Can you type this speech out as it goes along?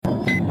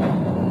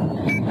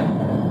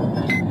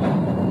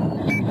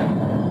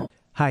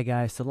Hi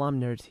guys,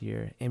 Salaam Nerds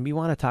here, and we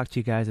want to talk to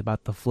you guys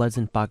about the floods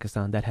in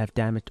Pakistan that have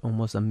damaged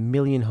almost 1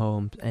 million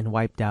homes and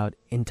wiped out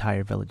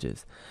entire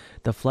villages.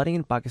 The flooding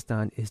in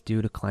Pakistan is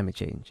due to climate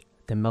change.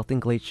 The melting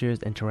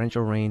glaciers and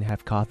torrential rain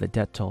have caused the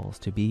death tolls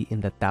to be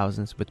in the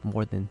thousands, with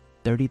more than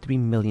 33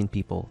 million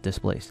people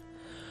displaced.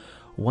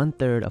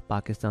 1/3 of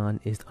Pakistan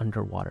is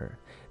underwater.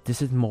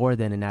 This is more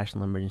than a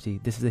national emergency,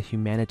 this is a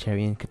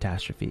humanitarian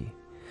catastrophe.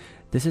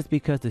 This is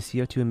because the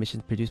CO2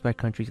 emissions produced by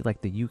countries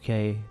like the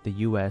UK,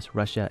 the US,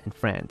 Russia, and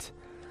France.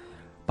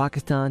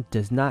 Pakistan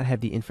does not have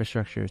the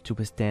infrastructure to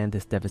withstand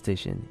this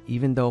devastation.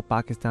 Even though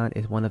Pakistan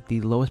is one of the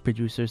lowest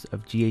producers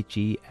of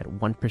GHG at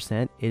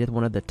 1%, it is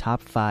one of the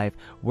top 5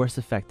 worst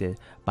affected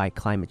by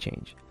climate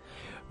change.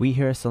 We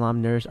here at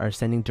Salaam Nerds are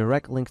sending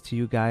direct links to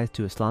you guys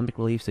to Islamic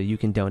Relief so you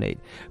can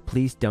donate.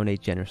 Please donate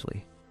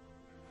generously.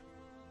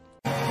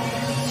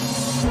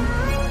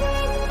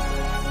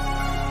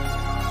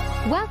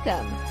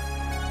 Welcome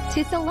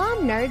to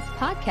Salaam Nerds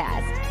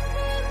Podcast.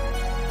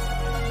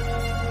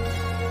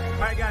 All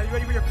right, guys, you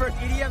ready for your first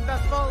EDM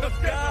festival? Let's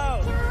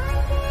go!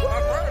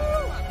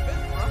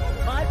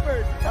 My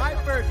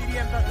first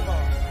EDM festival.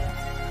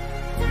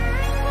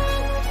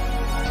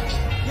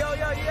 Yo,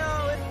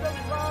 it's the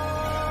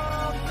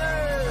Salaam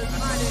Nerds.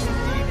 My name is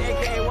Steve,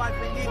 aka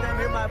Watson Deep, and I'm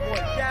here with my boy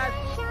Jazz.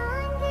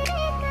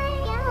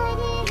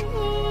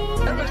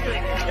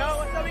 Yo,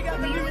 what's up? We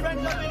got some new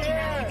friends up in here.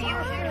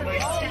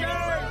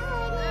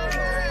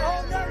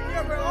 All nerds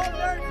here, bro. All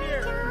nerds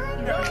here.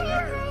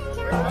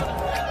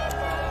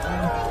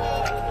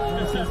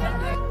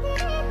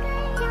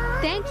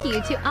 Thank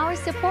you to our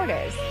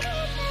supporters.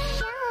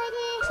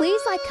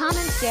 Please like,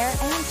 comment, share,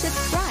 and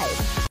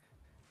subscribe.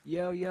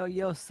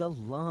 Yo,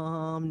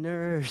 Salaam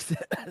Nerds.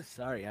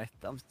 Sorry,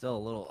 I'm still a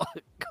little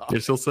cough.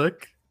 You're still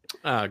sick?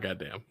 Oh,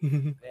 goddamn.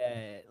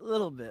 Yeah, a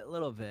little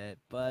bit.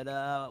 But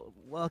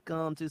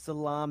welcome to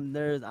Salaam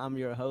Nerds. I'm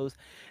your host,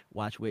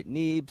 Watch with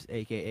Neebs,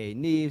 aka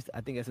Neebs.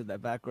 I think I said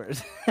that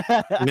backwards.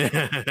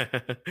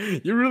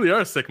 You really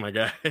are sick, my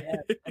guy. Yeah,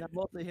 and I'm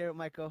also here with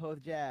my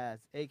co-host Jazz,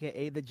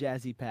 aka the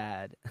Jazzy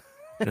Pad.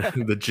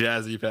 The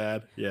jazzy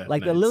pad. Yeah.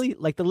 Like nice.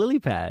 the lily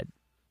pad.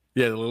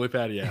 Yeah, the lily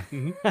pad, yeah.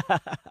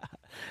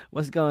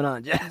 What's going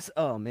on, Jazz?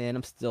 Oh man,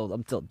 I'm still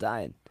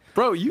dying.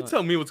 Bro, you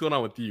tell me what's going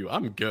on with you.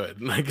 I'm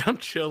good. Like, I'm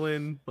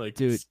chilling. Like,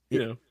 Dude,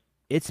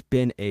 it's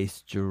been a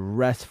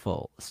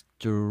stressful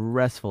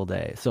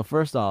day. So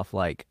first off,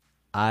 like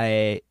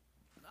I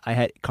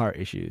had car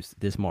issues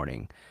this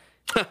morning.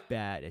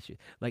 Bad issues.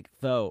 Like,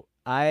 though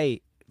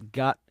I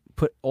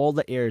put all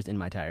the airs in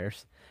my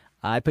tires.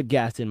 I put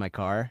gas in my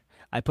car.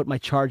 I put my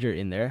charger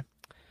in there.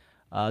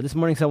 This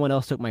morning someone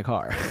else took my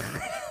car.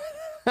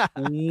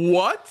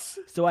 What?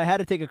 So I had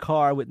to take a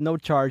car with no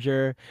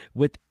charger,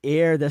 with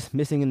air that's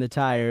missing in the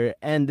tire,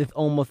 and it's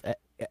almost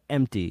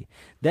empty.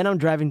 Then I'm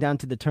driving down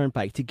to the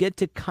turnpike to get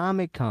to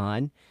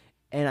Comic-Con,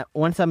 and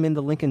once I'm in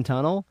the Lincoln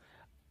Tunnel,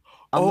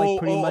 I'm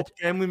pretty much...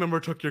 family member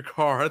took your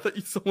car. I thought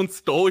someone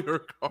stole your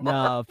car.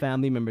 No,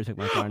 family member took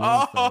my car.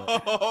 No one stole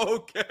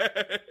it.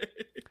 Okay.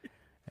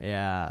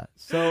 Yeah.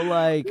 So,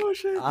 like, Oh,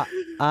 shit.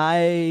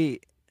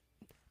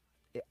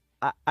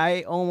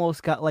 I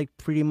almost got like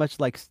pretty much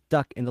like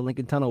stuck in the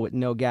Lincoln Tunnel with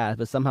no gas,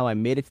 but somehow I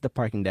made it to the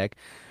parking deck.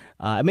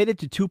 I made it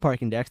to 2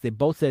 parking decks. They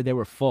both said they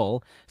were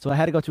full, so I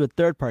had to go to a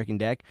 3rd parking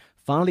deck.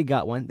 Finally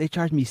got one. They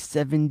charged me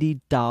 $70,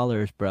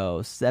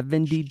 bro.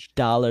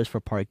 $70 for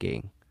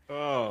parking.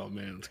 Oh,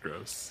 man, it's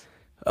gross.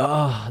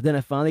 Oh, then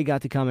I finally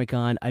got to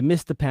Comic-Con. I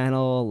missed the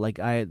panel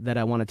that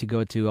I wanted to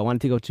go to. I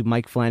wanted to go to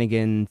Mike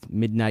Flanagan's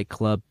Midnight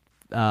Club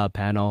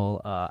panel.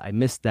 I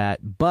missed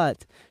that,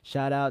 but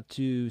shout out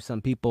to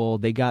some people.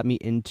 They got me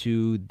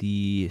into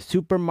the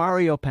Super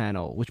Mario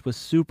panel, which was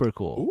super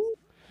cool.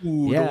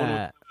 Ooh, yeah, the one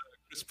with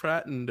Chris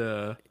Pratt and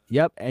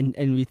yep, and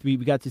we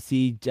got to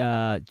see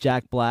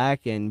Jack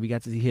Black, and we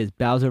got to see his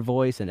Bowser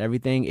voice and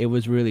everything. It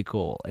was really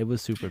cool. It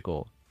was super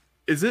cool.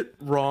 Is it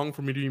wrong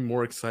for me to be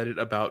more excited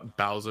about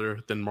Bowser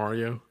than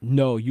Mario?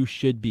 No, you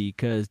should be,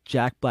 because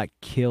Jack Black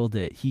killed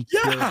it. He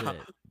killed it,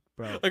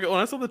 bro. Like, when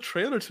I saw the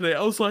trailer today,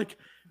 I was like,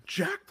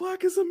 Jack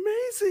Black is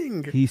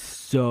amazing. He's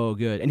so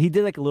good. And he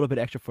did like a little bit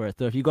extra for it.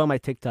 So if you go on my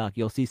TikTok,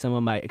 you'll see some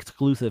of my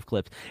exclusive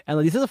clips. And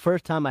like, this is the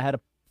first time I had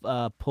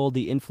to pull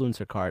the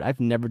influencer card. I've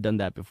never done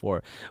that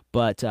before.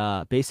 But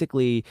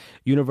basically,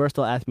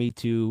 Universal asked me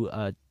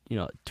to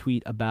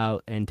tweet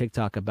about and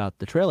TikTok about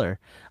the trailer.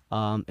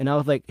 And I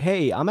was like,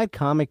 hey, I'm at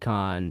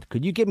Comic-Con.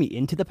 Could you get me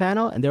into the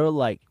panel? And they were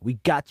like, we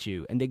got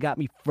you. And they got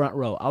me front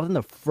row. I was in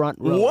the front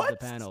row of the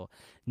panel.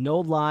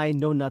 No line,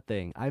 no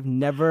nothing. I've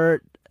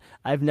never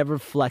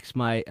flexed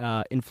my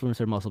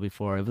influencer muscle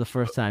before. It was the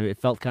first time. It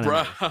felt kind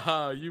of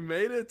nice. You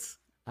made it.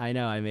 I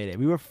know, I made it.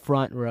 We were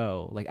front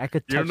row. Like, I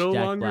could touch Jack Black. You're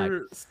no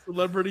longer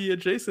celebrity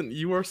adjacent.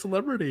 You are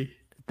celebrity.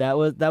 That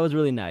was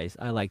really nice.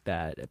 I like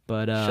that.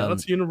 But shout out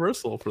to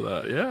Universal for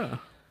that. Yeah.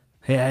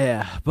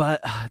 Yeah.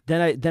 But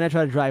then I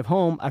tried to drive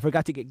home. I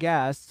forgot to get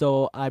gas,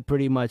 so I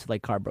pretty much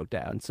like car broke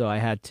down. So I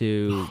had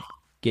to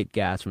get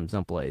gas from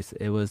someplace.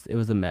 It was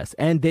a mess.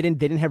 And they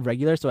didn't have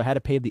regular, so I had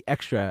to pay the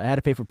extra. I had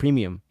to pay for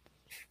premium.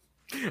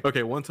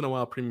 Okay, once in a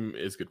while, premium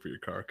is good for your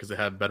car because they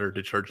have better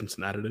detergents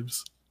and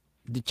additives.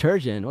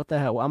 Detergent? What the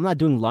hell? I'm not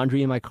doing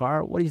laundry in my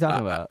car. What are you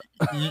talking Uh,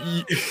 about?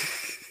 y-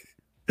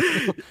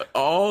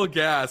 all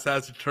gas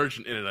has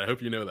detergent in it. I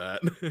hope you know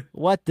that.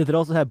 What? Does it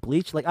also have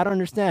bleach? Like, I don't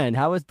understand.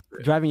 How is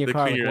driving your They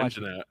car clean like your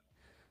washing? engine out.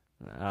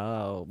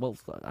 Oh, well,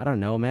 I don't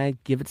know, man.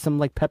 Give it some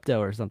like Pepto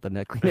or something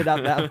to clean it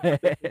out that way.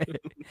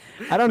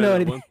 I don't know No,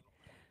 anything.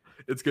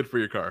 it's good for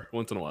your car.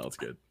 Once in a while, it's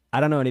good. I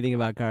don't know anything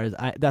about cars.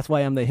 That's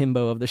why I'm the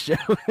himbo of the show.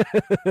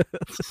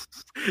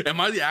 Am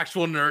I the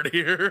actual nerd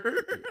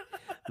here?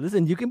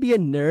 Listen, you can be a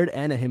nerd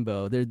and a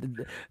himbo. That's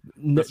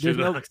There's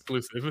true, not no.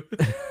 exclusive.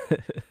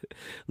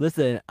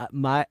 Listen,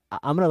 I'm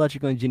an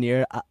electrical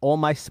engineer. All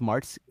my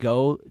smarts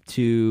go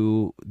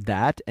to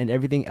that, and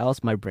everything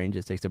else, my brain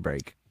just takes a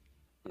break.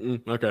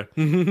 Okay.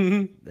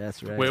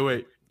 That's right.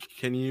 Wait.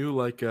 Can you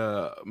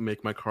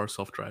make my car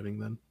self-driving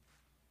then?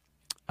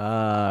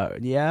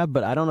 Yeah,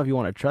 but I don't know if you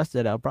want to trust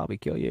it. I'll probably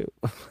kill you.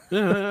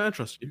 Yeah, I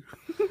trust you.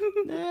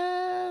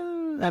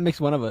 That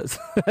makes one of us.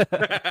 All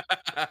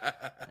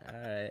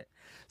right.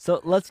 So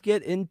let's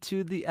get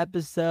into the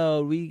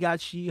episode. We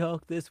got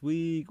She-Hulk this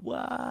week.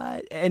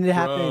 What? And it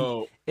happened.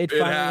 Bro, It it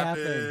finally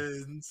happened.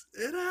 happens.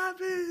 It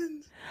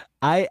happens.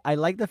 I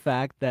like the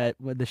fact that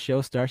when the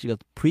show starts, she goes,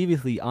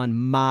 previously on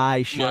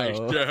my show. My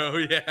show,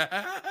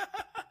 yeah.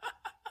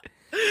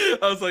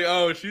 I was like,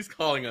 oh, she's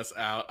calling us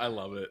out. I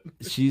love it.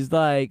 She's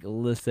like,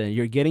 listen,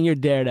 you're getting your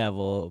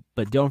Daredevil,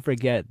 but don't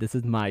forget, this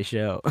is my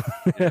show.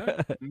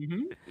 Yeah.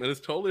 It is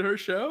totally her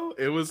show.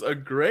 It was a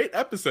great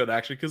episode,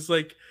 actually, because,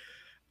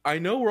 I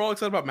know we're all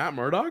excited about Matt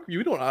Murdock.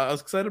 You know what I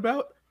was excited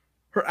about?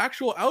 Her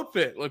actual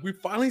outfit. Like, we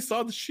finally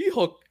saw the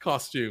She-Hulk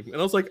costume. And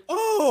I was like,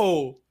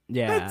 oh,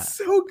 Yeah. that's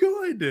so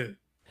good.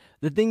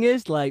 The thing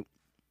is, like,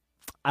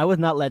 I was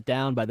not let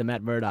down by the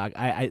Matt Murdock.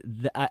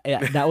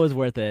 That was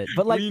worth it.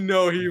 But like, we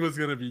know he was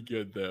going to be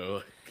good,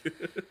 though.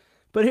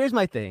 but here's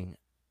my thing.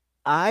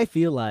 I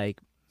feel like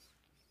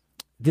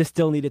this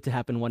still needed to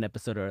happen one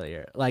episode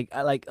earlier. Like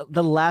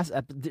the last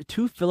the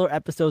two filler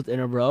episodes in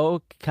a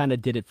row kind of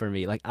did it for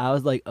me. Like I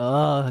was like,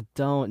 oh,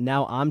 don't.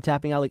 Now I'm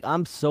tapping out. Like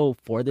I'm so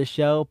for this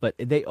show, but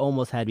they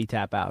almost had me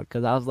tap out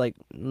because I was like,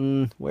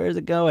 where is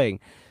it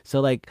going? So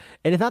like,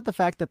 and it's not the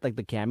fact that like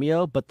the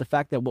cameo, but the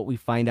fact that what we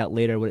find out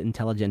later with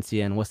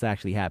Intelligentsia and what's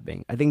actually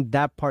happening. I think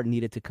that part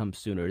needed to come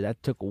sooner.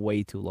 That took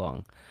way too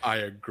long. I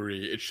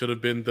agree. It should have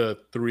been the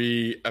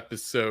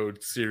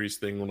 3-episode series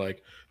thing where,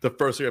 like, the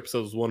first 3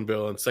 episodes was one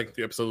villain, second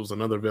 3 episodes was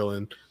another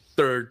villain,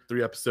 third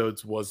 3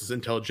 episodes was this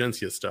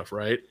Intelligentsia stuff,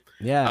 right?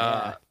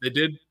 Yeah. They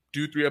did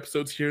do 3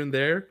 episodes here and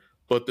there,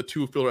 but the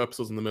 2 filler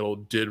episodes in the middle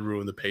did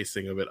ruin the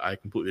pacing of it. I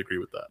completely agree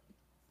with that.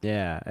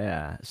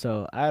 Yeah.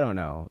 So I don't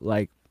know.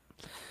 Like,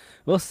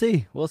 we'll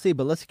see.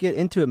 But let's get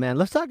into it, man.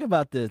 Let's talk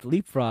about this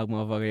leapfrog,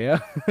 motherfucker.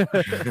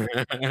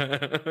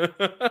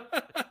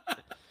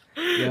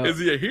 Yeah. Is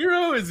he a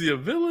hero? Is he a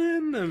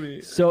villain? I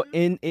mean, So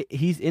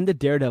he's in the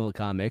Daredevil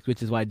comics,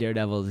 which is why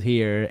Daredevil is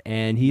here,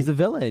 and he's a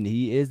villain.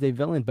 He is a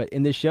villain, but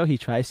in this show, he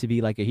tries to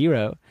be like a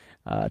hero.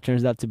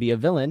 Turns out to be a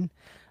villain,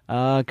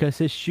 because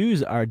his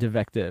shoes are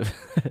defective.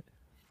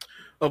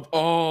 of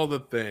all the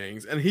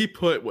things, and he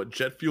put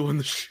jet fuel in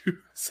the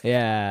shoes.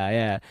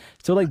 Yeah.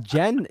 So like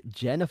Jen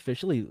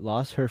officially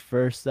lost her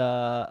first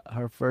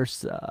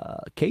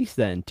case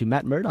then to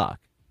Matt Murdock.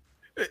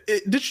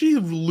 Did she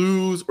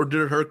lose, or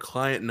did her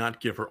client not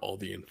give her all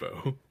the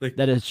info? Like,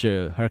 That is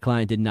true. Her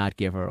client did not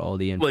give her all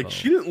the info. like,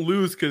 she didn't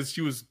lose because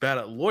she was bad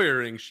at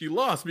lawyering. She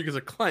lost because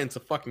her client's a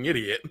fucking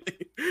idiot.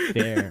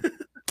 Fair.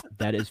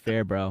 That is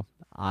fair, bro.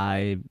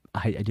 I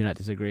do not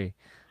disagree.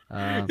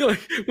 Yeah,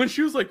 like, when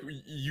she was like,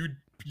 you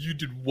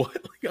did what?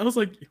 Like, I was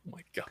like, oh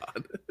my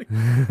god.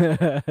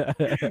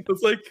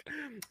 It's like,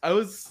 I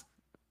was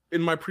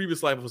in my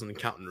previous life, I was an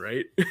accountant,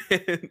 right?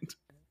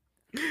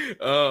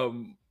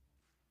 And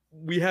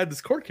we had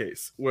this court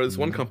case where this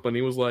one company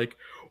was like,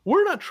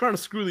 we're not trying to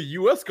screw the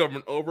US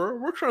government over,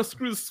 we're trying to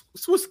screw the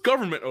Swiss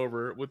government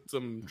over with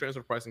some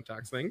transfer pricing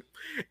tax thing.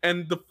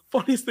 And the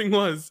funniest thing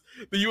was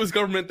the US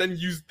government then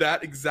used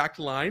that exact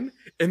line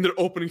in their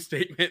opening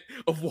statement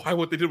of why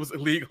what they did was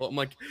illegal. I'm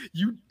like,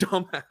 you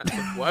dumbass,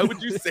 like, why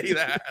would you say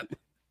that?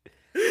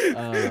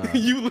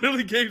 You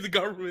literally gave the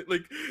government,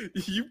 like,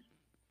 you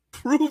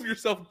prove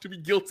yourself to be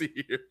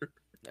guilty here.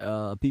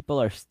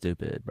 People are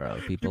stupid, bro.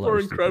 People are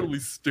stupid. incredibly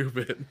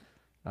stupid.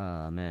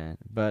 Oh man,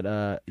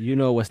 but you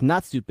know what's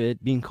not stupid?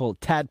 Being called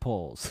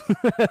tadpoles.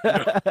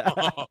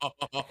 Oh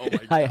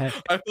my god,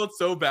 I felt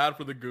so bad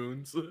for the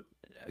goons.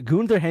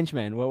 Goons or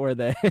henchmen? What were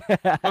they?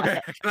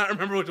 Okay, I cannot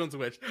remember which one's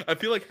which. I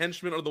feel like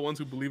henchmen are the ones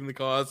who believe in the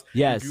cause.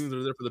 Yes. And goons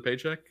are there for the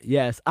paycheck.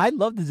 Yes, I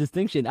love the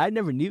distinction. I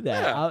never knew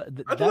that. Yeah,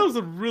 I thought that was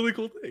a really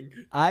cool thing.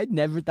 I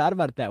never thought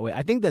about it that way.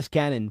 I think that's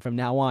canon from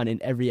now on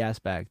in every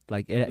aspect.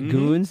 Like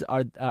goons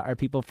are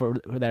people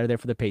that are there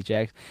for the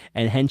paychecks,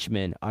 and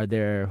henchmen are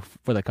there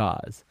for the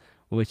cause,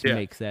 which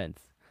makes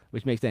sense.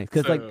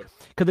 Because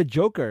the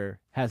Joker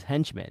has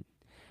henchmen,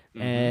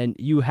 and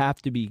you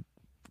have to be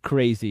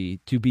crazy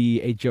to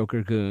be a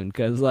Joker goon,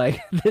 because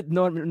like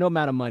no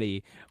amount of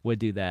money would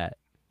do that.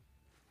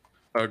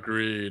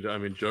 Agreed. I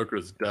mean,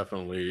 Joker's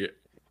definitely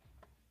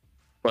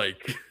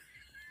like,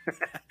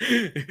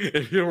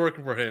 if you're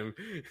working for him,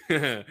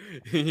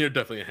 you're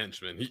definitely a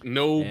henchman.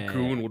 No Yeah.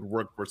 goon would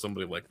work for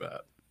somebody like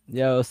that.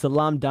 Yo,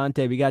 Salaam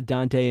Dante. We got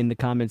Dante in the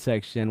comment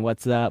section.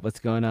 What's up? What's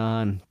going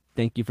on?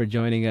 Thank you for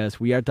joining us.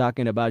 We are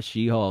talking about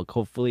She-Hulk.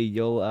 Hopefully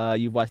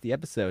you've watched the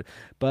episode.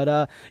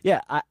 But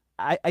yeah,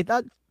 I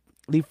thought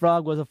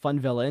Leapfrog was a fun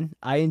villain.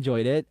 I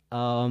enjoyed it.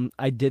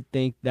 I did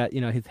think that,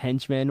 his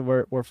henchmen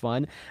were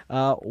fun.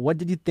 What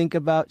did you think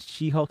about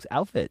She-Hulk's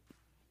outfit?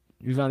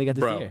 We finally got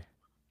to see Bro, her.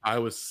 I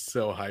was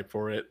so hyped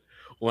for it.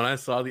 When I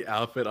saw the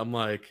outfit, I'm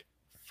like,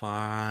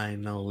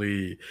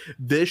 finally.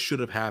 This should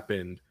have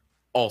happened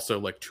also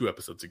like 2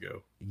 episodes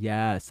ago.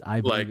 Yes,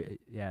 I believe Like, it.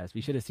 Yes,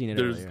 we should have seen it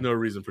there's earlier. no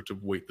reason for it to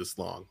wait this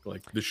long.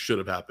 Like, this should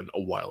have happened a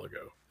while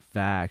ago.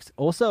 Facts.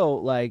 Also,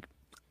 like,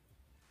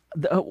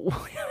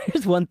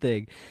 here's one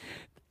thing.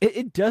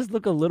 It does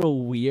look a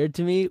little weird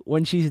to me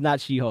when she's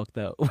not She-Hulk,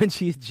 though. When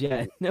she's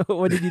Jen.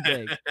 What did you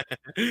think?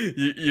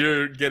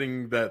 You're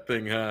getting that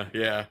thing, huh?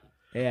 Yeah.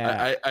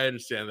 Yeah, I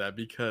understand that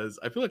because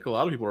I feel like a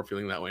lot of people are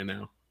feeling that way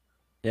now.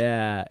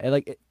 yeah. And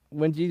like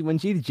when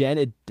she's Jen,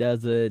 it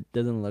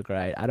doesn't look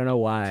right. I don't know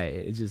why.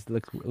 It just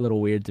looks a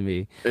little weird to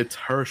me. It's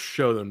her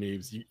show, though,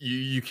 Neves.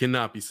 You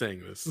cannot be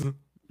saying this.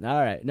 All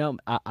right, no,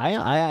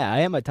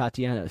 I am a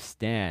Tatiana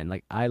stan.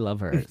 Like I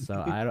love her,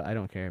 so I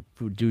don't care.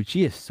 Dude,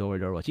 she is so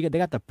adorable. They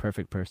got the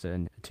perfect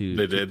person They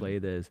to did. play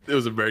this. It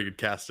was a very good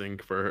casting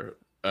for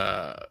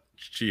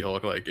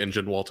She-Hulk, like, and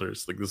Jen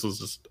Walters. Like, this was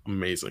just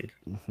amazing.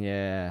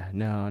 Yeah,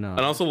 no. And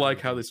I also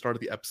like how they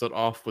started the episode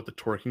off with the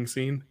twerking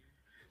scene.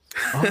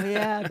 Oh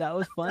yeah, that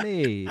was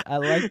funny. I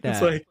like that.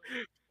 It's like,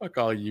 fuck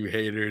all you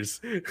haters.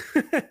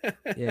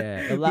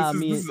 Yeah,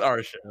 This is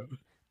our show.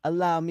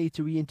 allow me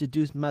to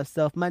reintroduce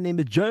myself. My name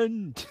is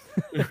Jen.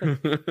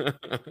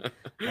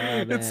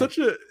 Man.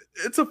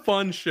 It's a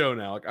fun show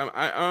now. Like,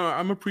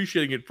 I'm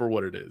appreciating it for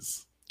what it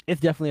is. It's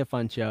definitely a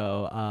fun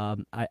show.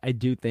 I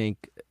do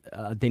think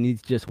they need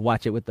to just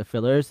watch it with the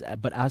fillers.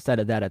 But outside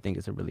of that, I think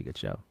it's a really good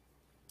show.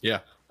 Yeah.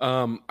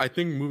 I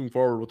think moving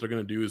forward, what they're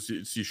gonna do is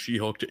see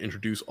She-Hulk to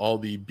introduce all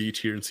the B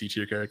tier and C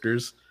tier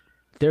characters.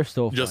 They're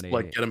so Just funny.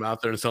 like get them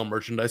out there and sell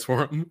merchandise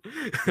for them.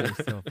 They're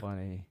so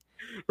funny.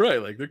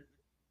 Right, like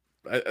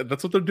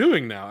that's what they're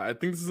doing now. I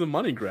think this is a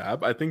money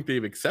grab. I think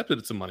they've accepted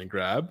it's a money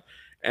grab,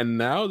 and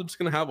now they're just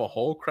gonna have a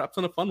whole crap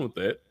ton of fun with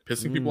it,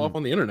 pissing people off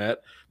on the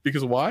internet.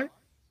 Because why?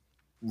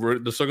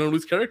 They're still gonna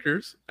release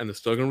characters, and they're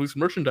still gonna release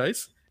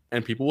merchandise,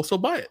 and people will still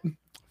buy it.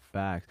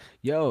 Facts.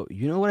 Yo,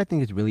 you know what I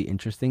think is really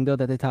interesting though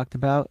that they talked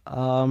about?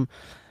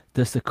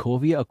 The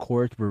Sokovia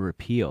Accords were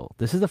repealed.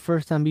 This is the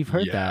first time we've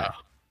heard that.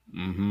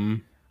 Mm-hmm.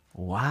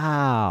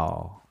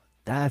 Wow,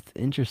 that's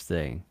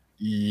interesting.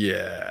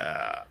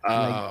 Yeah.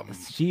 Like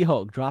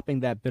She-Hulk dropping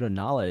that bit of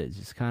knowledge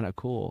is kind of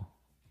cool.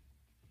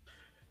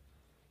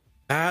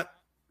 That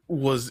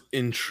was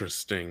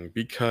interesting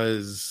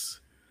because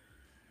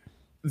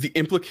the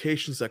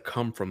implications that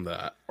come from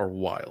that are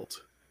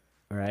wild.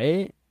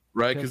 Right?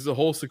 Right? Because the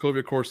whole Sokovia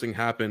Accords thing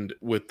happened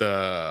with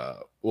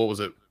what was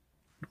it?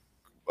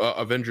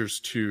 Avengers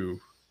 2,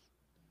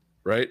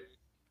 right?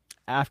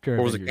 After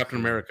Or was it Avengers Captain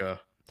 2.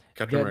 America?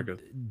 Captain America.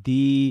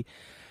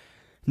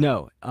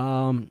 No,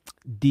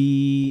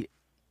 the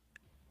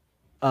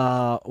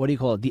what do you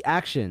call it? The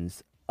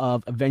actions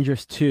of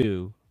Avengers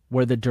 2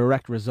 were the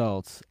direct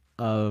results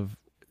of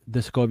the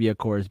Sokovia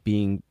Accords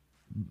being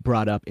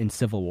brought up in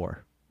Civil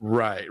War.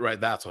 Right.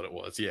 That's what it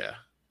was. Yeah.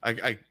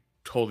 I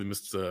totally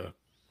missed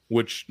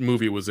which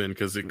movie it was in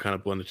because it kind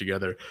of blended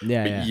together.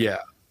 Yeah, But yeah,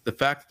 the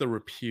fact that they're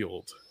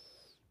repealed.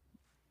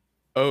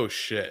 Oh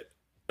shit.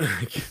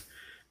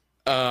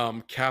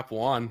 Cap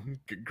won.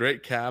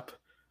 Great Cap.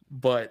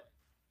 But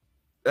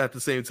at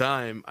the same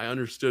time, I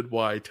understood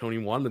why Tony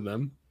wanted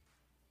them.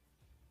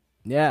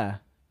 Yeah.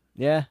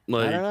 I don't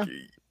Like know.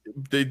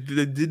 they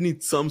did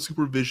need some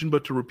supervision,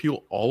 but to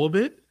repeal all of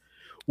it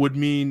would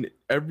mean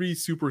every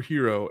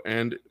superhero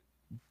and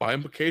by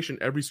implication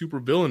every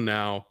supervillain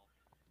now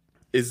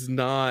is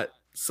not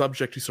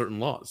subject to certain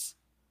laws.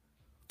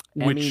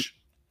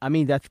 I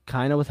mean, that's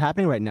kind of what's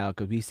happening right now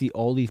because we see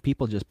all these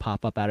people just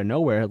pop up out of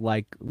nowhere,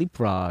 like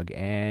Leapfrog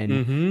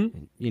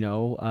and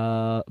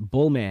Bullman,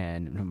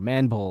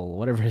 Manbull,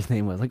 whatever his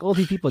name was. Like all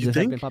these people just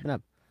have been popping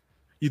up.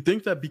 You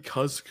think that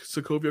because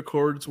Sokovia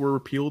Accords were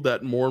repealed,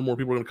 that more and more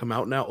people are going to come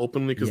out now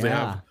openly because they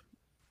have?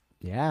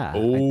 Yeah, I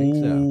think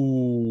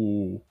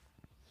so.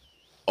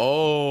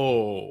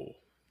 Oh,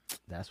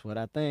 that's what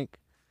I think.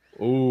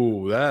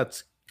 Oh,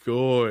 that's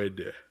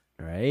good.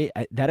 Right?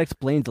 That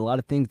explains a lot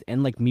of things.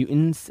 And like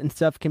mutants and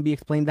stuff can be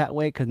explained that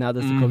way because now the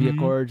Sokovia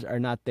Accords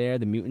are not there.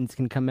 The mutants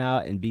can come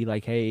out and be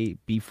like, hey,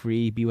 be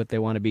free, be what they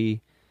want to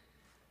be.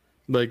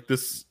 Like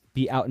this.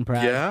 Be out and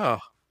proud. Yeah.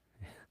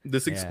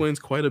 This explains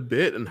quite a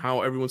bit and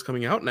how everyone's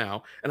coming out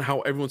now and how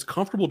everyone's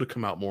comfortable to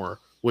come out more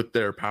with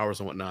their powers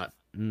and whatnot.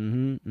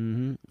 All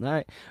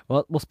right.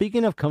 Well,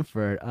 speaking of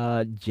comfort,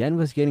 Jen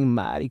was getting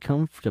mighty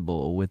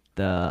comfortable with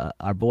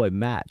our boy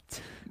Matt.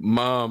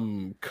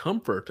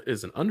 Comfort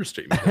is an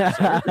understatement.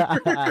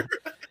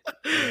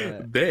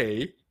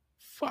 They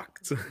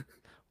fucked.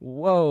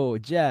 Whoa,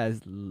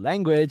 Jazz,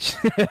 language.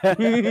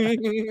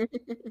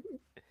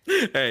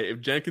 Hey,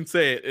 if Jen can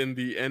say it in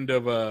the end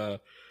of the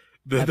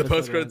Episode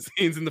post credit one.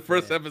 scenes in the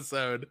first Yeah.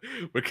 episode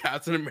where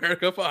Captain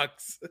America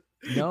fucks,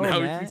 No, now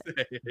man. we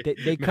can say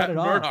They cut Matt it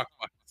off. Murdock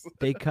fucks.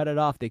 They cut it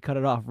off. They cut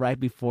it off right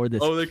before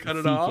this. Oh, they cut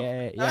it off.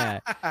 Yeah,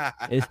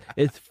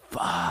 it's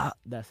fuck.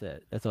 That's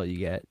it. That's all you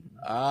get.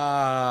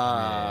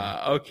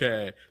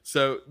 Okay.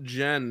 So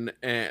Jen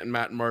and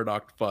Matt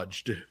Murdock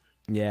fudged.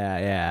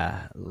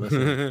 Yeah.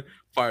 Listen.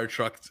 Fire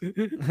trucked.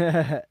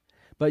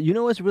 But you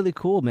know what's really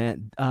cool,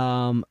 man?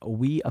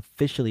 We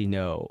officially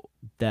know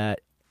that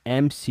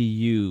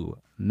MCU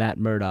Matt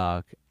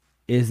Murdock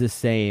is the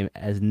same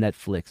as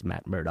Netflix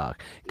Matt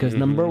Murdock. Because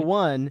number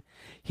one,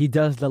 he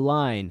does the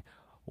line,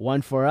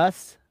 one for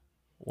us,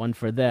 one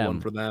for them.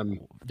 One for them.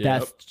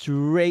 That's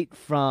straight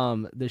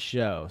from the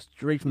show.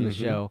 Straight from the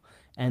show.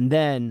 And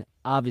then,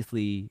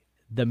 obviously,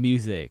 the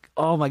music.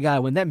 Oh, my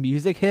God. When that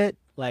music hit,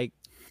 like,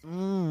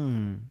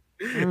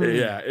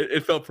 Yeah,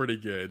 it felt pretty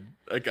good.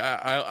 Like,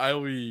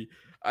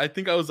 I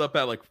think I was up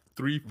at like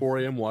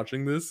 3-4 a.m.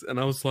 watching this, and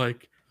I was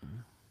like,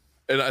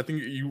 and I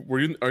think are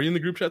you in the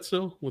group chat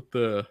still with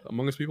the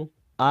Among Us people?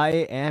 I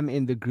am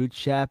in the group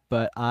chat,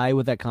 but I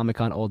was at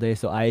Comic-Con all day,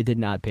 so I did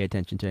not pay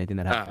attention to anything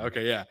that happened.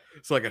 Okay, yeah.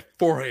 So like at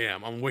 4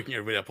 a.m., I'm waking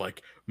everybody up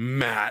like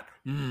Matt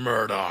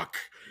Murdock,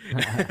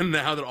 and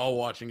now they're all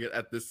watching it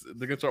at this.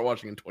 They're gonna start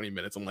watching in 20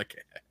 minutes. I'm like,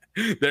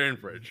 they're in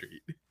for a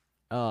treat.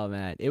 Oh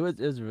man, it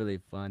was really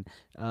fun.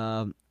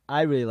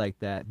 I really like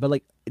that, but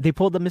like they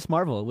pulled the Miss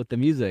Marvel with the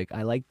music.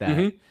 I like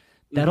that.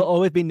 That'll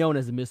always be known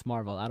as the Miss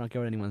Marvel. I don't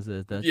care what anyone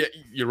says. Yeah,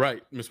 you're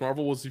right. Miss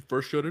Marvel was the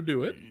first show to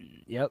do it.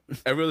 Yep.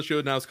 Every other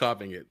show now is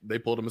copying it. They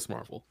pulled a Miss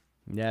Marvel.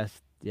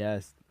 Yes.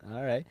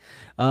 All right.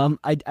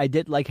 I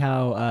did like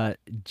how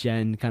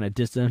Jen kind of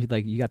dissed him. He's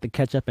like, "You got the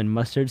ketchup and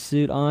mustard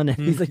suit on," and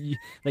he's like,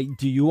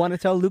 "Do you want to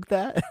tell Luke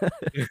that?"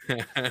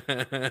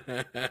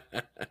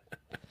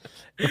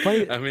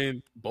 Funny, I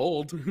mean,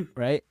 bold.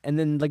 right? And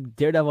then like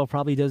Daredevil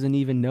probably doesn't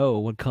even know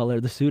what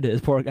color the suit is.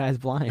 Poor guy's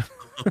blind.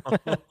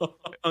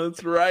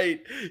 That's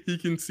right. He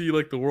can see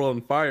like the world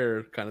on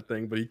fire kind of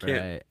thing, but he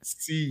can't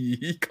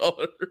see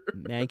color.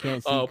 Man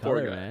can't see Poor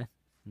color, guy. man.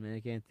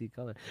 Man can't see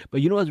color. But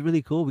you know what's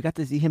really cool? We got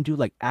to see him do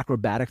like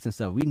acrobatics and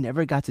stuff. We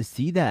never got to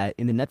see that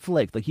in the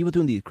Netflix. Like he was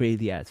doing these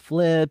crazy ass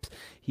flips.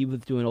 He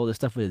was doing all this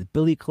stuff with his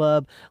Billy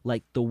Club,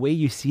 like the way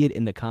you see it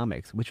in the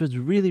comics, which was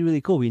really,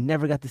 really cool. We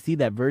never got to see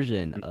that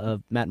version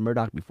of Matt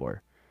Murdock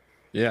before.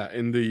 Yeah,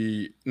 in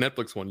the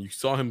Netflix one, you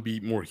saw him be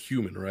more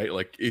human, right?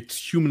 Like it's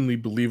humanly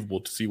believable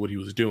to see what he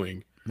was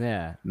doing.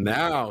 Yeah.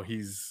 Now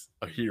he's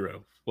a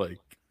hero. Like,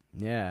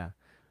 yeah.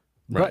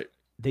 right. But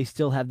they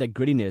still have that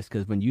grittiness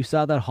because when you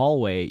saw that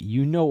hallway,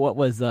 you know what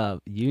was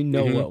up. You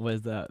know what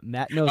was up.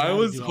 Matt knows. I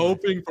was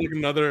hoping for like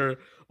another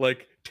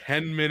like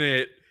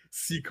 10-minute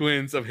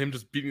sequence of him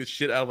just beating the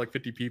shit out of like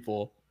 50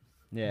 people.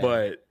 Yeah.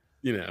 But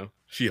you know,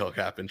 She-Hulk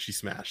happened. She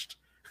smashed,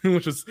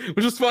 which was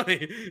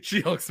funny.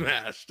 She-Hulk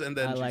smashed, and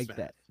then I she like smashed.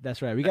 that.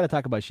 That's right. We got to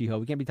talk about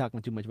She-Hulk. We can't be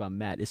talking too much about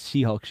Matt. It's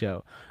She-Hulk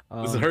show.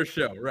 This is her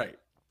show, right?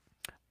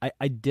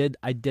 I did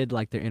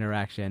like their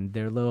interaction.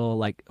 Their little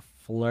like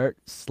flirt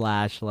 /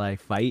 like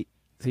fight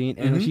scene,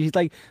 and she's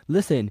like,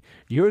 "Listen,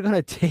 you're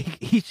gonna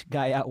take each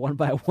guy out one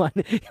by one.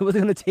 It was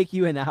gonna take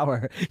you an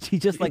hour."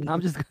 She's just like,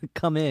 "I'm just gonna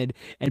come in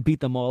and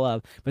beat them all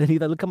up." But then he's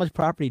like, "Look how much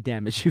property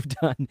damage you've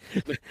done."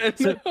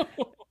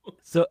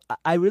 So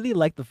I really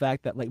like the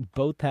fact that like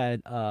both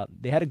had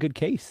they had a good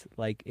case.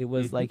 Like it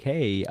was like,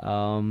 hey,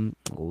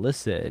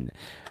 listen,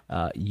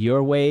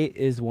 your way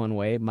is one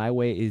way, my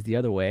way is the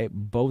other way.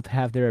 Both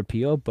have their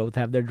appeal, both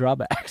have their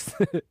drawbacks.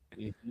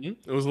 It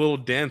was a little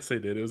dance they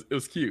did. It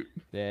was cute.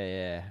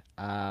 Yeah.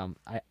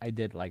 I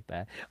did like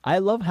that. I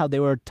love how they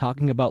were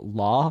talking about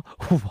law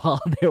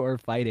while they were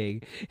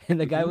fighting, and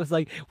the guy was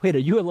like, "Wait, are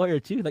you a lawyer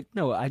too?" Like,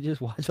 no, I just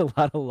watch a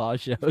lot of law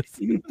shows.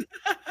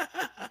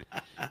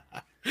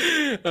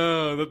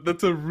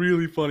 That's a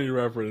really funny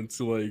reference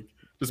to like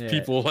just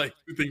people like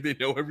who think they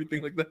know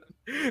everything like that.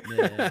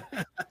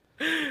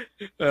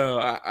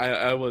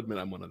 I will admit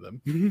I'm one of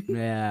them.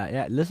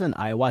 Yeah. Listen,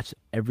 I watch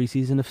every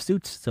season of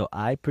Suits, so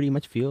I pretty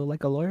much feel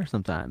like a lawyer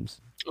sometimes.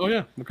 Oh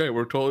yeah, okay.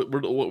 We're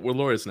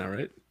lawyers now,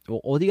 right?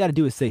 Well, all you got to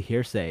do is say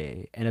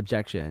hearsay and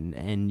objection,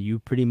 and you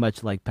pretty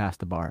much like pass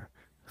the bar.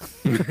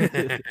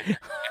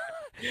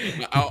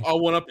 I'll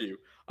one up you.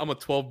 I'm a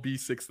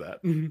 12B6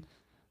 that.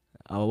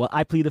 Oh well,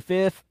 I plead the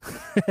fifth.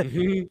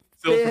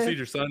 Still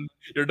procedure, son.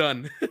 You're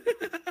done.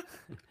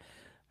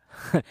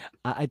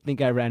 I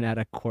think I ran out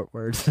of court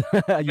words.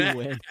 You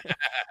win.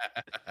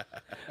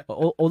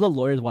 All the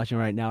lawyers watching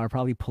right now are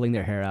probably pulling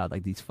their hair out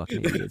like these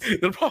fucking idiots.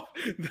 they're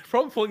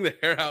probably pulling their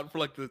hair out for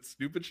like the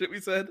stupid shit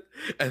we said,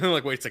 and then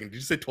like, wait a second, did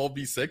you say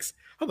 12B6?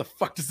 How the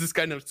fuck does this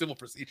guy know civil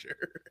procedure?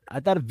 I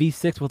thought a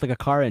V6 with like a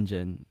car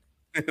engine.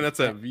 That's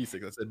a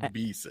V6. That's a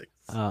B6.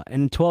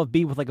 And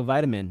 12B with like a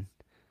vitamin.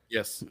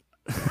 Yes.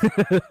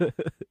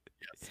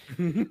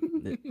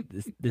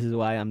 This is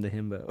why I'm the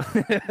himbo.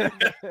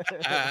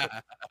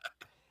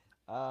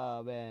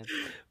 Oh man,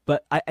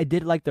 but I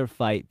did like their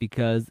fight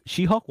because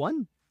She-Hulk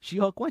won.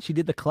 She-Hulk won. She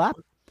did the clap.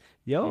 Mhm.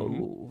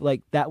 Yo,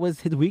 like that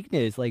was his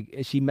weakness. Like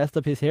she messed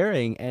up his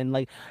hearing, and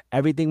like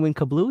everything went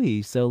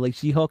kablooey. So like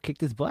She-Hulk kicked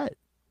his butt.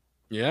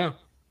 Yeah,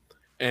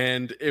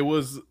 and it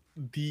was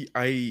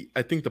I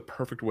think the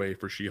perfect way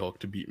for She-Hulk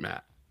to beat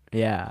Matt.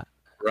 Yeah,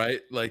 Right?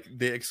 Like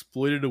they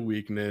exploited a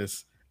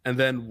weakness, and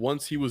then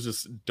once he was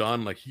just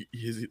done, like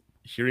his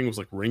hearing was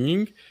like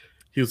ringing.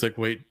 He was like,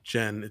 "Wait,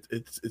 Jen,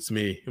 it's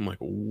me." I'm like,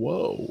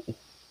 "Whoa,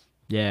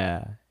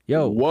 yeah.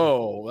 Yo,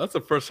 whoa!" That's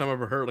the first time I've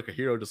ever heard like a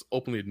hero just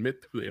openly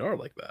admit who they are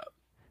like that.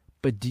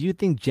 but do you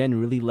think Jen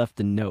really left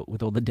a note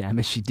with all the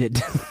damage she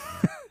did?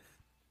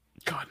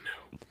 God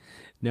no,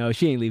 No,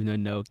 she ain't leaving no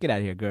note. Get out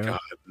of here, God girl.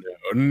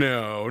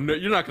 no.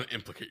 You're not gonna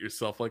implicate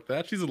yourself like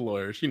that. She's a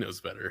lawyer. She knows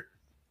better.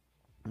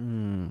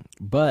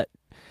 But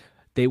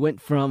they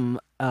went from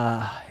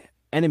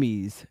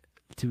enemies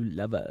to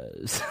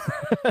lovers.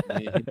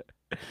 Mhm.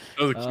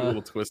 That was a cute uh,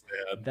 little twist they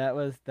had. that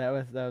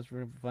was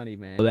really funny,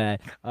 man.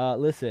 That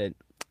listen,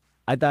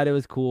 I thought it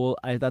was cool.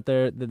 I thought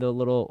the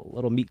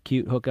little meet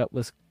cute hookup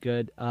was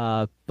good.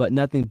 But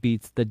nothing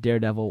beats the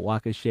Daredevil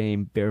walk of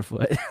shame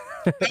barefoot.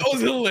 That was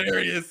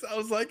hilarious. I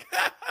was like,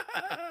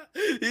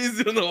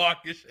 he's doing the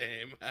walk of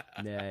shame.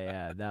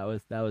 Yeah, that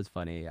was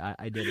funny.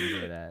 I did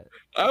enjoy that.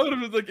 I would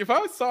have been like, if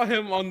I saw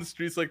him on the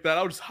streets like that,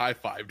 I would just high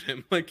fived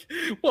him. Like,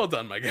 well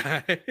done, my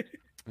guy.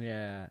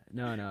 Yeah,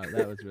 no,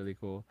 that was really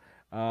cool.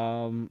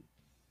 Um,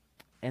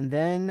 and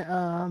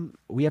then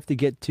we have to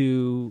get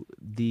to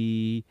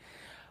the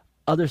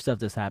other stuff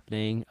that's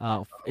happening.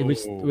 Oh,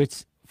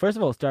 Which first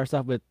of all starts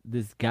off with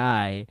this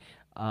guy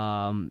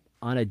on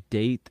a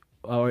date,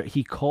 or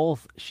he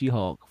calls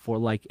She-Hulk for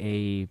like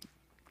a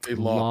a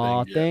law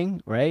law thing, yeah.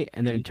 thing, right?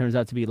 And then it turns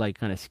out to be like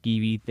kind of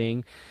skeevy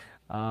thing.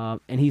 And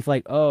he's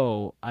like,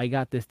 "Oh, I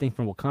got this thing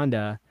from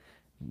Wakanda.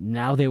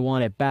 Now they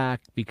want it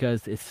back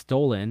because it's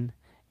stolen."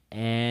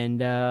 And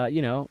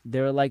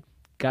they're like,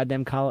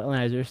 "Goddamn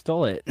colonizers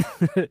stole it,"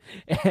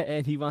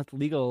 and he wants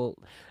legal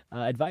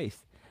advice.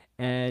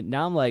 And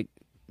now I'm like,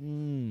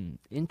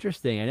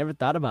 interesting. I never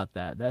thought about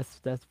that.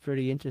 That's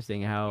pretty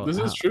interesting. This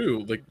is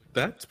true. Like,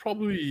 that's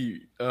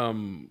probably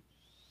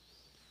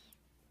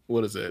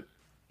what is it?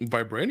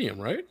 Vibranium,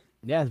 right?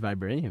 Yeah, it's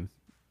vibranium.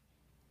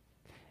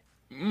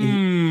 Is,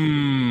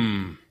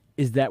 Mmm.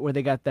 is that where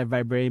they got that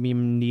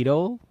vibranium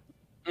needle?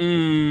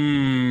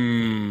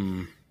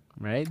 Mmm.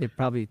 Right? They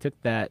probably took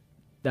that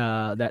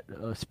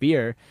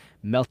spear,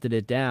 melted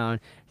it down,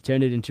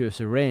 turned it into a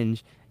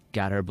syringe,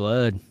 got her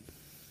blood.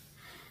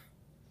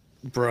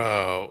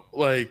 Bro,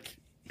 like,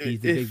 He's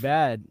the big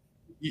bad,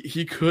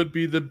 he could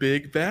be the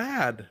big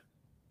bad.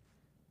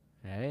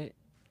 right?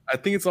 I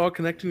think it's all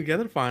connecting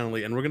together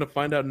finally, and we're gonna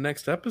find out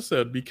next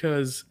episode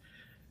because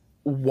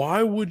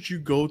why would you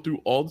go through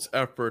all this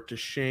effort to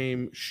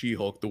shame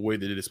She-Hulk the way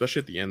they did,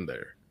 especially at the end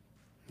there,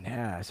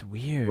 Yeah, it's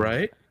weird.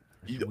 right?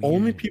 It's The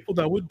only weird. people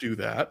that would do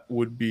that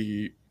would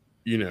be,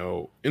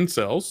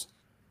 incels,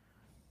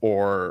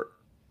 or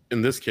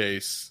in this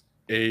case,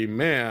 a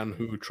man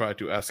who tried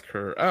to ask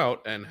her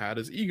out and had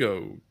his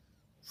ego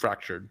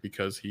fractured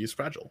because he's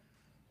fragile.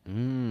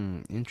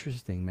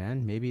 Interesting,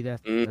 man. Maybe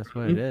that's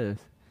what it Mhm. is.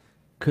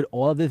 Could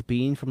all of this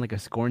be from like a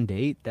scorn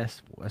date?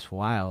 That's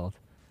wild.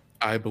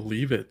 I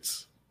believe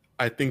it.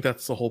 I think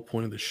that's the whole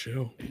point of the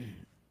show.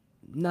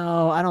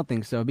 No, I don't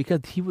think so because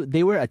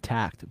they were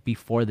attacked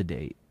before the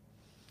date.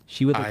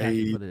 She was attacked I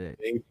before the date.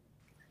 think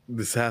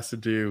this has to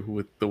do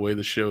with the way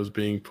the show is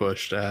being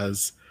pushed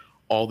as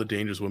all the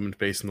dangers women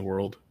face in the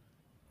world,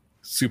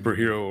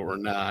 superhero or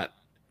not,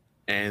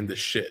 and the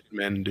shit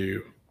men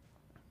do.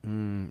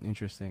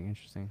 Interesting.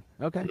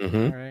 Okay, all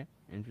Hmm. right,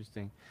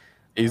 interesting.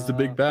 He's the Uh,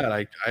 big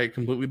bad. I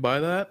completely buy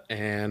that.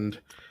 And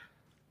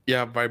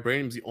yeah,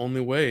 vibranium's the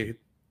only way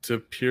to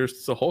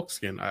pierce the Hulk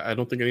skin. I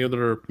don't think any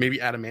other, maybe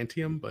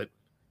adamantium, but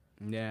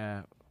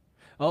yeah.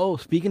 Oh,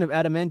 speaking of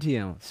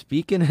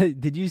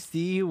adamantium, did you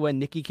see when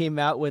Nikki came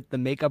out with the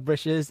makeup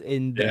brushes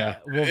in the yeah.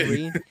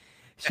 Wolverine?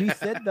 She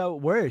said the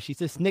word. She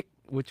said snick,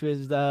 which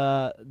was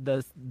the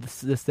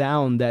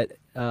sound that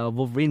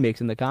Wolverine makes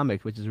in the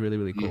comics, which is really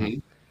really cool.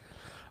 Mhm.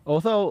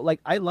 Also,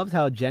 like I loved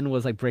how Jen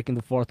was like breaking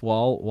the fourth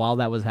wall while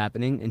that was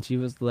happening, and she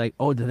was like,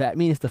 "Oh, does that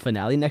mean it's the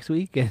finale next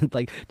week?" And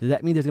like, does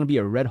that mean there's gonna be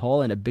a red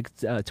hole and a big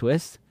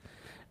twist?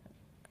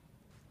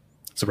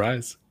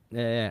 Surprise.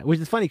 Yeah, which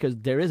is funny because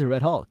there is a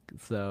Red Hulk,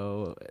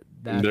 so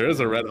that's There is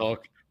a Red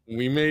Hulk.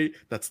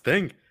 That's the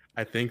thing.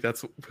 I think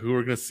that's who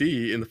we're going to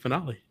see in the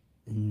finale.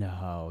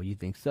 No, you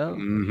think so?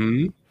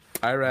 Mm-hmm.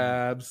 Hi,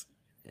 Rabs.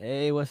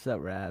 Hey, what's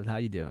up, Rabs? How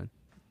you doing?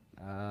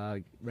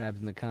 Rabs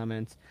in the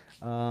comments.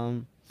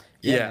 Yeah,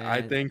 Yeah, I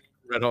man. think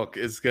Red Hulk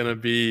is going to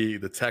be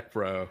the tech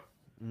bro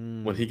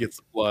when he gets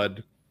the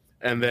blood.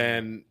 And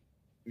then,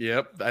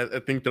 yep, I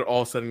think they're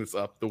all setting this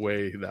up that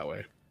way.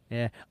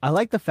 Yeah, I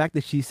like the fact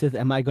that she says,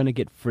 "Am I going to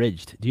get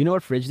fridged?" Do you know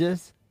what fridged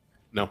is?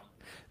 No.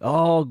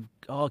 Oh,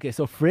 okay.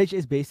 So fridge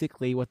is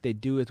basically what they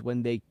do is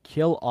when they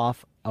kill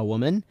off a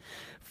woman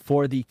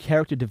for the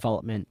character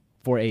development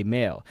for a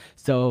male.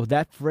 So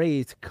that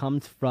phrase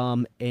comes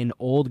from an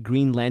old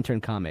Green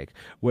Lantern comic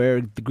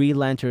where the Green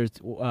Lantern's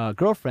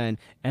girlfriend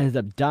ends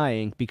up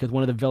dying because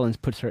one of the villains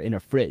puts her in a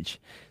fridge.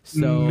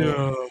 So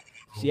No.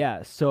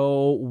 yeah,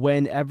 so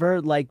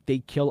whenever like they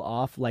kill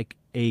off like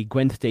a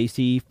Gwen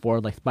Stacy for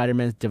like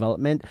Spider-Man's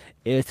development,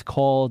 it's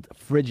called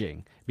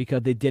fridging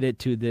because they did it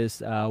to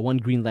this one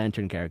Green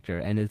Lantern character,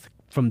 and it's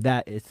from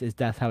that it's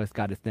that's how it's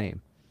got its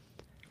name.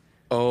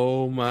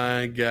 Oh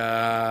my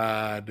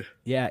god.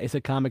 Yeah, it's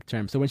a comic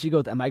term. So when she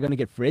goes, "Am I going to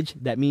get fridged?"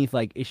 That means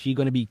like, is she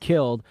going to be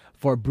killed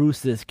for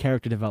Bruce's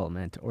character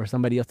development or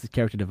somebody else's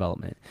character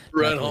development?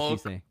 Red That's what she's Hulk.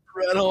 saying.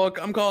 Red Hulk.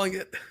 I'm calling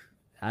it.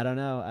 I don't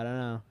know. I don't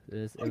know.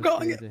 It I'm was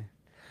calling it. crazy.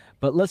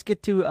 But let's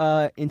get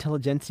to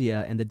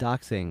intelligentsia and the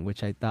doxing,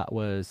 which I thought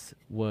was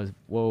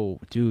whoa,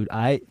 dude.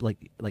 I like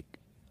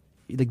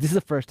this is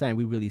the first time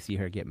we really see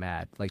her get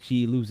mad. Like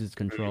she loses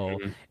control,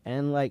 Mhm.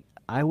 and like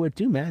I would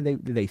too, man.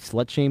 They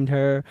slut shamed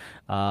her.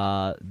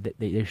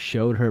 They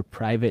showed her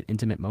private,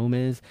 intimate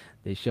moments.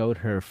 They showed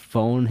her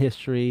phone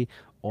history.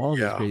 All this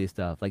Yeah. crazy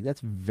stuff. Like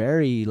that's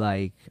very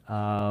like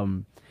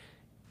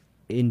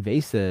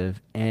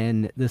invasive.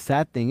 And the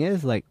sad thing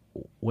is, like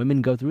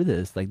women go through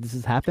this. Like this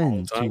has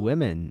happened to time.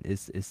 women.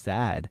 Is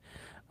sad.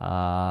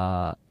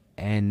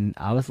 And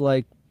I was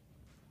like,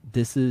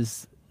 this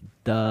is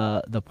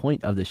the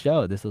point of the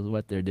show. This is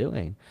what they're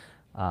doing.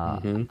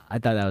 Mhm. I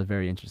thought that was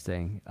very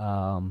interesting.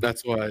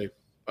 That's why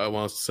I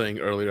was saying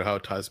earlier how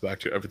it ties back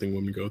to everything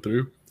women go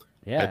through.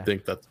 I Yeah,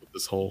 think that's what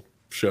this whole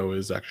show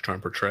is actually trying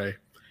to portray.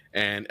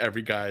 And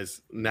every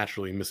guy's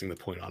naturally missing the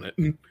point on it.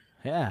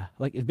 yeah.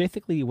 Like it's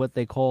basically what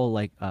they call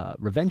like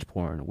revenge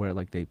porn, where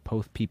like they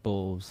post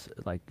people's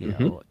like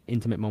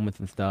intimate moments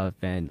and stuff,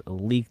 and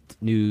leaked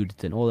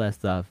nudes and all that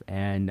stuff,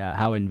 and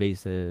how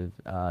invasive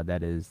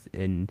that is.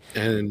 And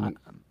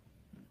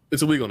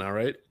it's illegal now,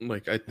 right?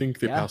 Like I think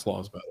they Yeah. passed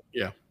laws about it.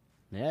 Yeah.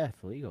 Yeah,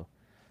 it's illegal.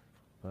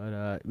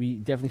 But we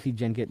definitely see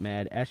Jen get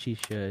mad, as she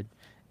should.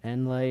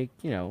 And like,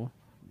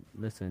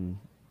 listen,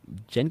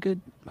 Jen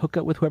could hook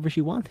up with whoever she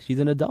wants. She's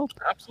an adult.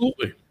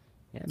 Absolutely.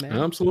 Yeah, man.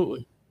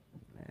 Absolutely.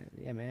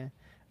 Yeah, man.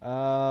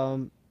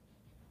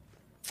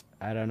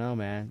 I don't know,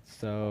 man.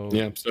 So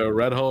Yeah. So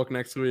Red Hulk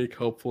next week,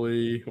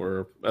 hopefully,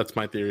 or that's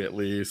my theory at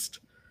least.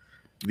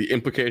 The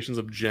implications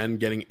of Jen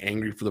getting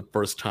angry for the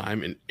first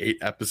time in 8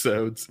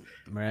 episodes.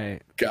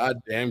 right. God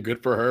damn,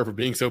 good for her for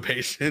being so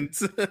patient.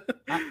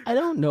 I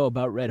don't know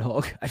about Red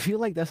Hulk. I feel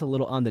like that's a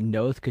little on the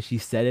nose because she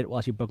said it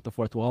while she broke the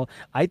fourth wall.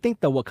 I think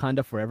the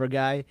Wakanda Forever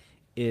guy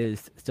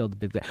is still the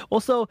big guy.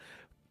 Also,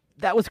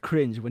 that was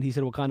cringe when he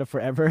said Wakanda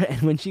Forever,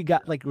 and when she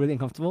got like really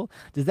uncomfortable.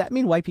 Does that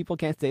mean white people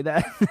can't say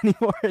that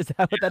anymore? Is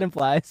that what that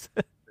implies?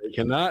 They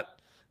cannot.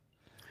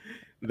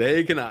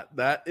 They cannot.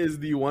 That is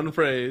the one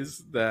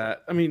phrase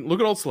that, I mean, look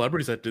at all the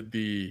celebrities that did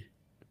the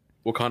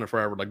Wakanda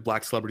Forever, like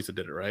black celebrities that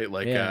did it, right?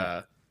 Like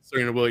Yeah.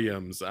 Serena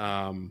Williams,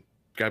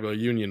 Gabrielle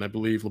Union, I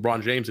believe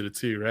LeBron James did it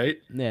too, right?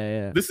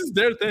 Yeah, This is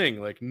their thing.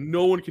 Like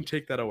no one can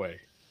take that away.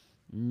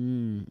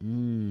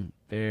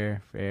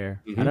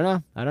 Fair.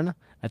 Mhm. I don't know.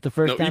 At the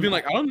first No, time, even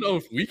like I don't know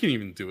if we can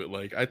even do it.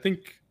 Like I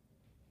think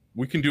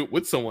we can do it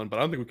with someone, but I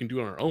don't think we can do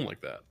it on our own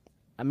like that.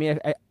 I mean,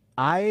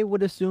 I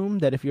would assume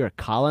that if you're a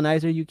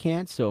colonizer, you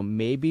can't. So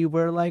maybe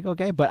we're like,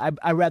 okay, but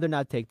I'd rather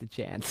not take the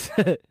chance.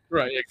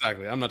 Right,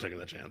 exactly. I'm not taking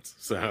that chance.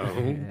 So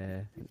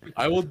Yeah.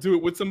 I will do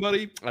it with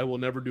somebody. I will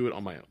never do it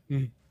on my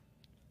own.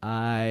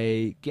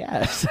 I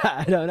guess.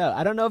 I don't know.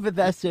 I don't know if it's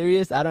that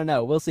serious. I don't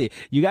know. We'll see.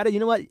 You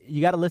know what?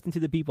 You gotta listen to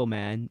the people,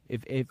 man.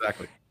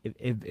 Exactly.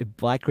 If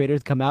black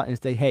creators come out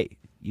and say, hey,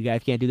 you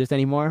guys can't do this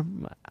anymore,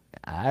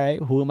 all right,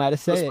 who am I to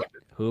say it? Respect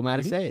it. Who am I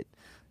to say it?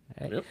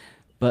 All right. Yep.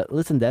 But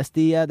listen, that's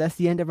the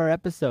end of our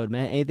episode,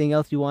 man. Anything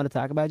else you want to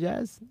talk about,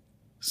 Jazz?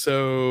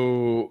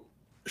 So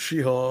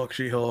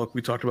She-Hulk.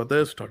 We talked about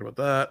this. We talked about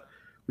that.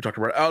 We talked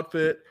about her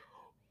outfit.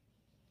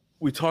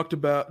 We talked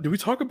about. Did we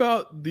talk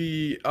about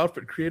the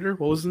outfit creator?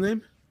 What was his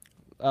name?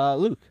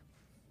 Luke.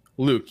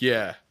 Luke.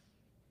 Yeah.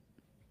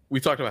 We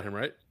talked about him,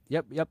 right?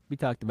 Yep. We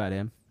talked about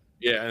him.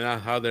 Yeah,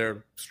 and how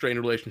they're strained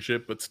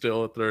relationship, but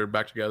still they're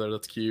back together.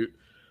 That's cute.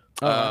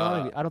 Oh,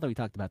 I don't think we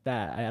talked about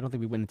that. I don't think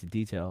we went into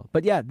detail.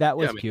 But yeah, that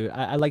was Yeah, I mean- cute.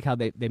 I like how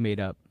they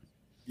made up.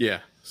 Yeah,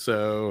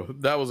 so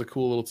that was a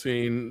cool little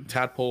scene.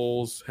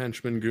 Tadpoles,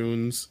 henchmen,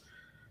 goons.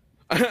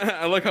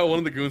 I like how one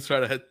of the goons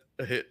tried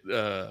to hit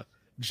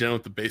Jen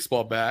with the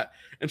baseball bat,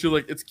 and she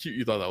was like, "It's cute.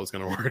 You thought that was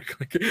gonna work."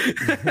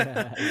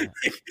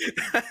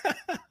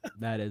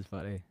 That is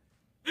funny.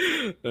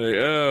 Like,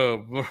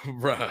 oh,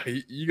 bro,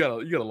 you got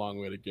a long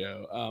way to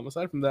go.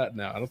 Aside from that,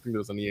 no, I don't think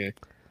there's any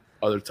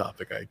other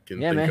topic I can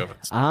Yeah, think man.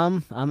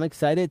 of. I'm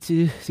excited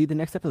to see the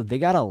next episode. They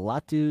got a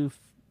lot to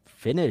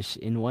finish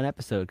in one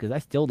episode because I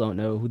still don't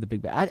know who the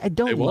big bad. I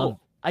They won't.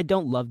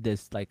 don't love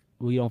this. Like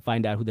we don't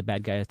find out who the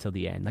bad guy is till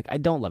the end. Like I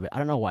don't love it. I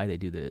don't know why they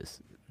do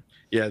this.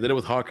 Yeah, they did it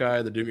with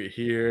Hawkeye. They're doing it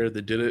here.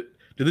 They did it.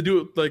 Did they do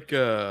it like?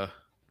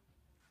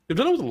 They've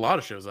done it with a lot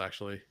of shows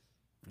actually.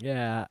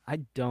 Yeah, I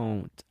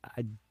don't.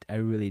 I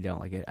really don't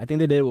like it. I think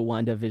they did it with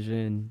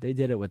WandaVision. They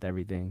did it with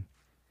everything.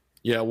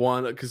 Yeah,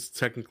 Wanda, because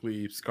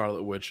technically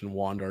Scarlet Witch and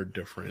Wanda are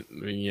different.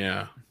 I mean,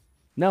 yeah.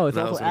 No, it's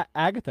That also was like,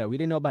 Agatha. We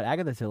didn't know about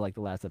Agatha till like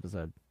the last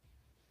episode.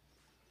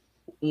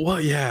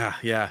 well, yeah.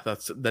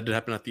 That did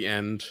happen at the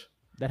end.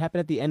 That happened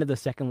at the end of the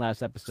second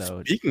last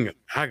episode. Speaking of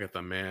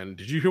Agatha, man,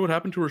 did you hear what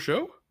happened to her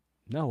show?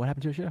 No, what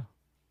happened to her show?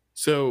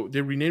 So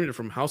they renamed it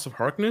from House of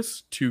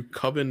Harkness to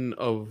Coven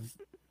of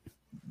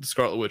the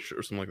Scarlet Witch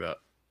or something like that.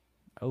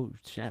 Oh,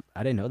 snap.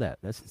 I didn't know that.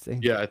 That's insane.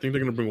 Yeah, I think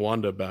they're gonna bring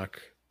Wanda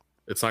back.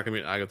 It's not gonna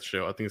be an Agatha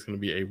show. I think it's gonna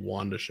be a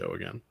Wanda show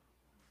again.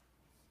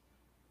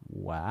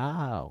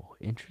 Wow.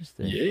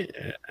 Interesting.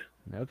 Yeah.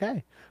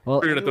 Okay.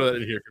 Well, We're gonna throw that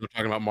in here because we're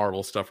talking about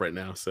Marvel stuff right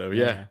now. So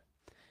yeah.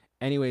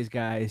 Anyways,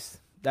 guys,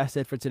 that's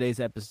it for today's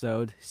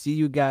episode. See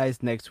you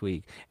guys next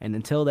week. And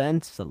until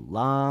then,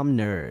 Salaam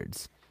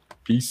nerds.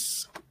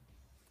 Peace.